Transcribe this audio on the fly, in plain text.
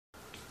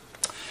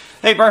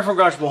Hey, Brian from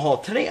Garage Hall.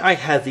 Today I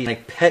had the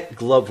pet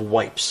glove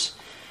wipes,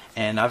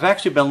 and I've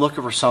actually been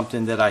looking for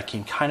something that I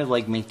can kind of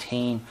like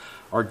maintain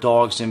our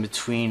dogs in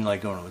between,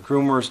 like going to the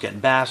groomers, getting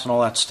baths and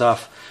all that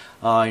stuff.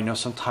 You know,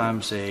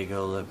 sometimes they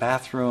go to the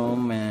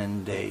bathroom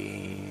and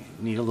they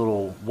need a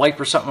little wipe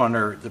or something on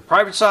the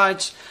private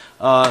sides.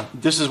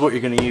 This is what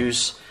you're going to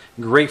use.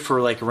 Great for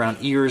like around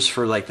ears,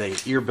 for like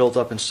the ear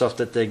buildup and stuff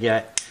that they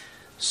get.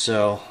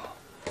 So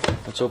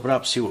let's open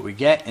up, see what we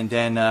get, and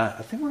then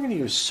I think we're going to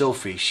use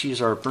Sophie.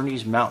 She's our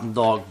Bernese Mountain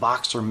Dog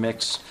boxer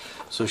mix.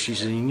 So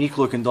she's a unique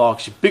looking dog.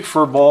 She's a big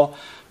fur ball,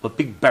 but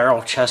big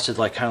barrel chested,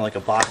 like kind of like a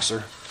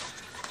boxer.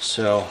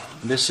 So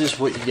this is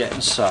what you get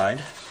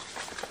inside.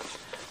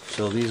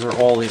 So these are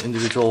all the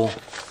individual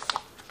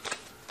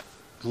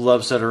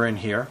gloves that are in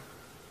here.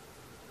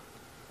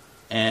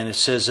 And it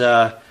says,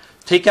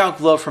 take out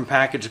glove from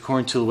package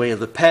according to the weight of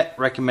the pet.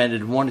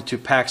 Recommended 1 to 2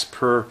 packs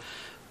per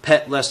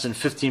pet less than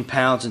 15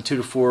 pounds and 2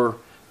 to 4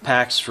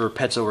 packs for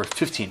pets over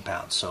 15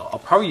 pounds. So I'll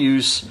probably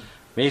use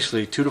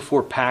basically 2 to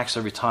 4 packs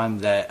every time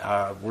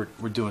that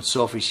we're doing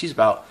Sophie. She's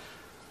about,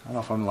 I don't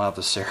know if I'm allowed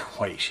to say her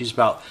weight. She's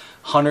about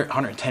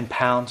 110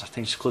 pounds. I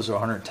think she's close to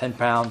 110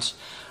 pounds.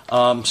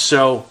 I'll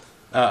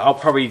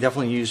probably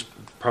definitely use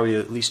probably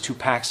at least 2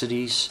 packs of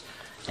these.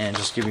 And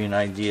just give you an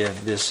idea,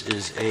 this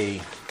is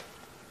a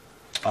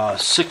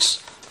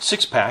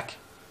six pack.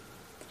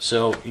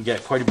 So you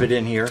get quite a bit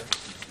in here.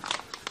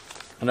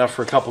 Enough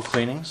for a couple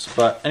cleanings.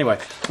 But anyway,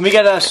 let me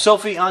get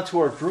Sophie onto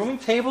our grooming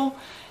table,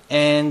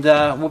 and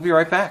we'll be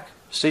right back.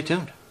 Stay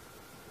tuned.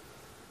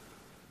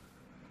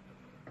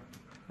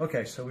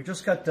 Okay, so we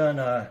just got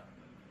done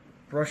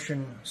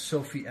brushing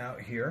Sophie out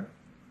here.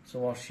 So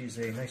while she's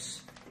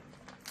nice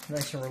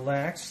and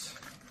relaxed,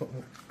 put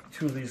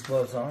 2 of these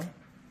gloves on.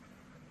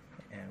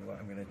 And what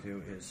I'm going to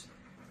do is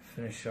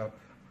finish up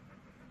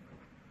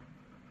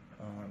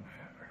on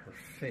her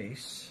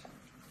face.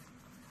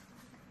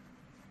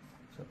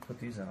 So put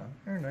these on.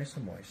 They're nice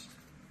and moist.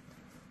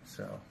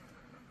 So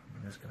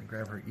I'm just going to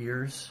grab her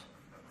ears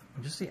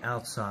and just the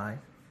outside.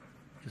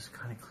 Just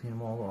kind of clean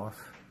them all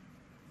off.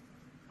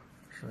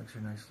 She likes her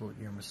nice little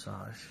ear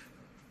massage.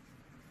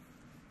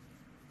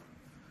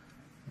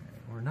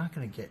 And we're not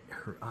going to get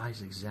her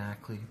eyes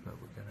exactly, but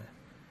we're going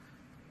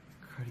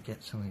to try to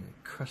get some of the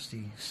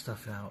crusty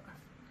stuff out.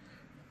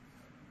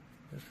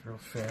 Just real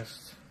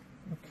fast.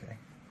 Okay,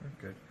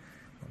 we're good.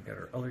 We've got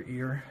her other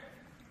ear.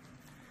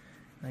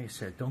 Like I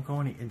said, don't go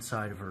on the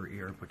inside of her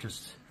ear, but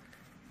just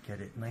get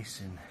it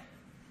nice and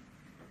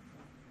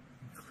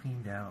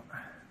cleaned out.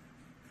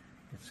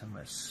 Get some of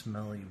that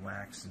smelly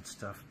wax and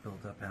stuff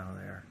built up out of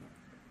there.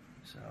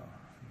 So,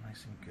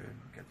 nice and good.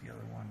 Get the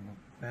other one a little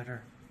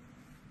better.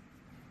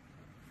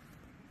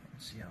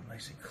 Let's see how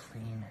nice and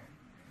clean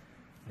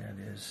that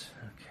is.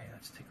 Okay,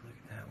 let's take a look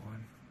at that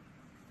one.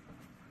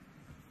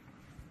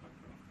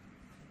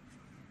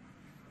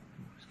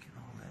 Just get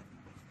all that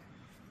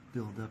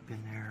build up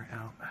in there,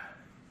 out.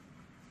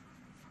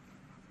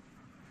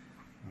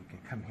 You can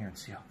come here and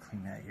see how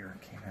clean that ear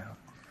came out.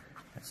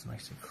 That's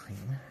nice and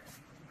clean.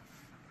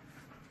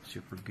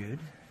 Super good.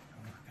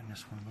 I'll work on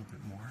this one a little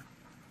bit more.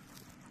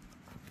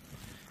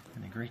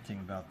 And the great thing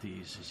about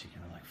these is you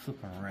can like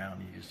flip them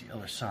around and use the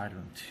other side of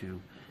them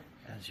too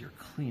as you're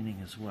cleaning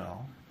as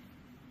well.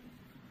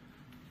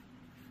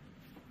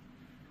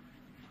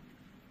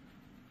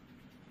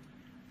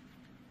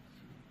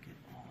 So get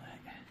all that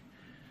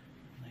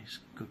nice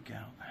gook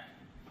out.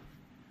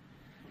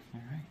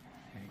 Alright,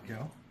 there you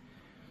go.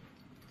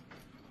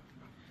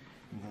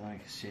 And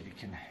like I said, you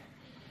can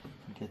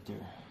get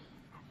their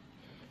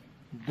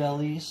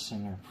bellies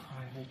and their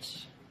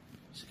privates.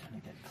 Just kind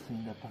of get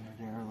cleaned up under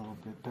there a little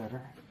bit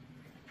better.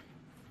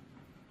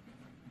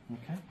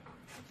 Okay,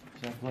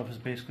 so that glove is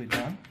basically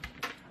done.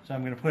 So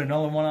I'm going to put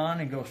another one on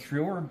and go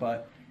through her,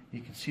 but you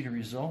can see the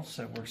results.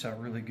 That works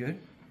out really good.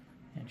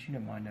 And she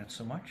didn't mind that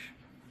so much.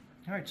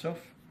 All right,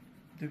 Soph,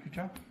 do a good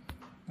job.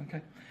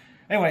 Okay.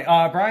 Anyway,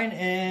 Brian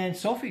and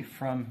Sophie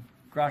from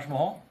Garage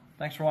Hall,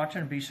 thanks for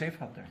watching and be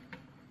safe out there.